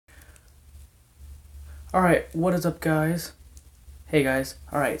Alright, what is up, guys? Hey guys.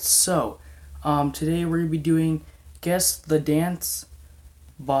 Alright, so today we're gonna be doing Guess the Dance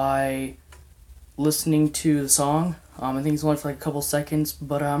by listening to the song. I think it's only for like a couple seconds,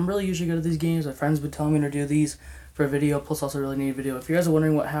 but I'm really usually good at these games. My friends would tell me to do these for a video, plus also really need a video. If you guys are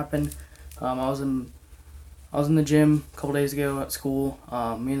wondering what happened, I was in the gym a couple days ago at school.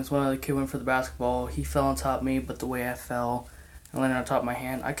 Me and this one other kid went for the basketball. He fell on top of me, but the way I fell and landed on top of my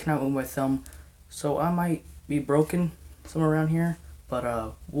hand, I cannot move my thumb. So I might be broken somewhere around here,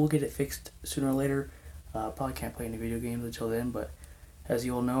 but we'll get it fixed sooner or later. Probably can't play any video games until then, but as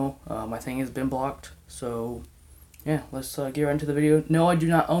you all know, my thing has been blocked. So yeah, let's get right into the video. No, I do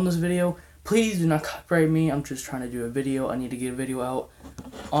not own this video. Please do not copyright me. I'm just trying to do a video. I need to get a video out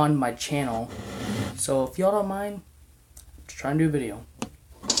on my channel. So if y'all don't mind, I'm just trying to do a video.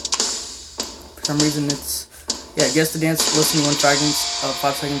 For some reason it's... Yeah, guess the dance, listen to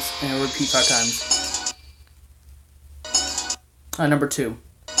 5 seconds, and repeat 5 times. Number 2.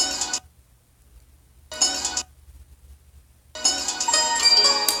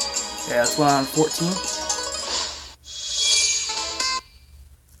 Yeah, that's one on 14.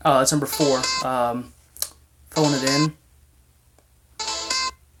 Oh, that's number 4. Filling it in.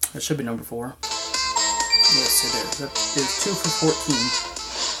 That should be number 4. Yes, it is. That is 2 for 14.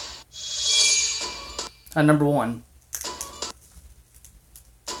 Number 1.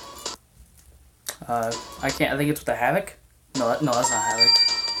 I think it's with the Havoc. No, that's not Havoc.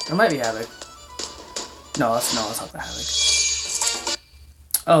 It might be Havoc. No, that's not the Havoc.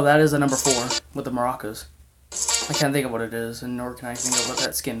 Oh, that is a number 4 with the maracas. I can't think of what it is, and nor can I think of what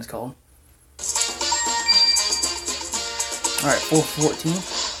that skin is called. Alright, 4 for 14.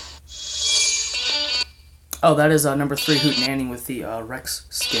 Oh, that is number 3 Hootenanny with the Rex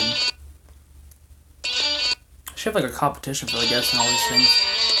skin. Should have like a competition for guessing all these things.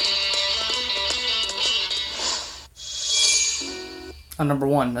 Number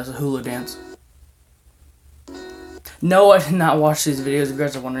 1, that's a hula dance. No, I did not watch these videos. If you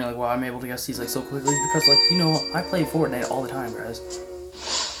guys are wondering like why I'm able to guess these like so quickly, because I play Fortnite all the time, guys.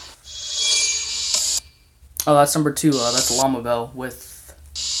 Oh, that's number 2. That's Llama Bell with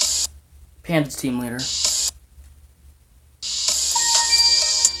Panda's team leader.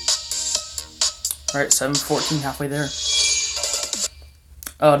 Alright, 7-14, halfway there.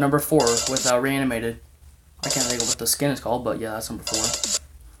 Oh, number 4 with Reanimated. I can't think of what the skin is called, but yeah, that's number 4.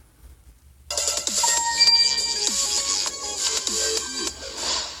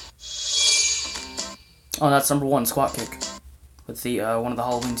 Oh, that's number 1, Squat Kick. With the one of the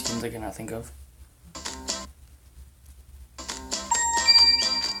Halloween skins I cannot think of.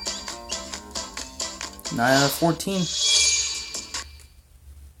 Nine out of 14.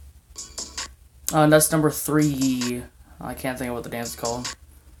 That's number 3. I can't think of what the dance is called.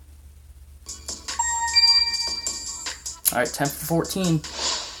 Alright, 10 for 14.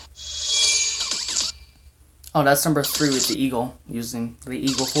 Oh, that's number 3 with the eagle, using the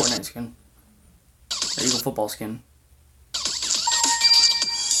eagle Fortnite skin. Or eagle football skin.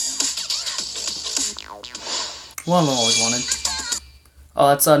 One of them always wanted. Oh,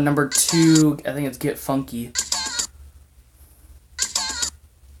 that's number 2. I think it's Get Funky.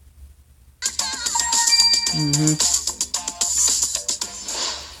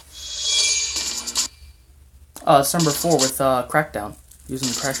 Oh, it's number 4 with Crackdown, using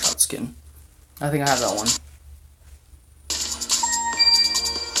the Crash Shot skin. I think I have that one.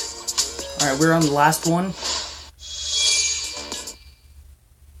 Alright, we're on the last one.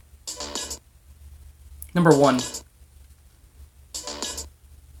 Number 1.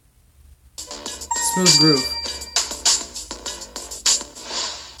 Smooth Groove.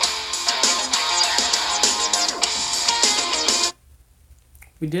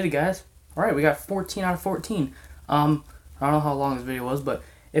 We did it, guys. Alright, we got 14 out of 14. I don't know how long this video was, but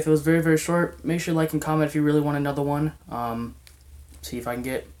if it was very, very short, make sure to like and comment if you really want another one. See if I can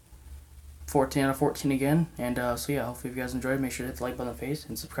get 14 out of 14 again. And so yeah, hopefully if you guys enjoyed, make sure to hit the like button on the face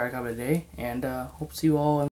and subscribe, comment today. And hope to see you all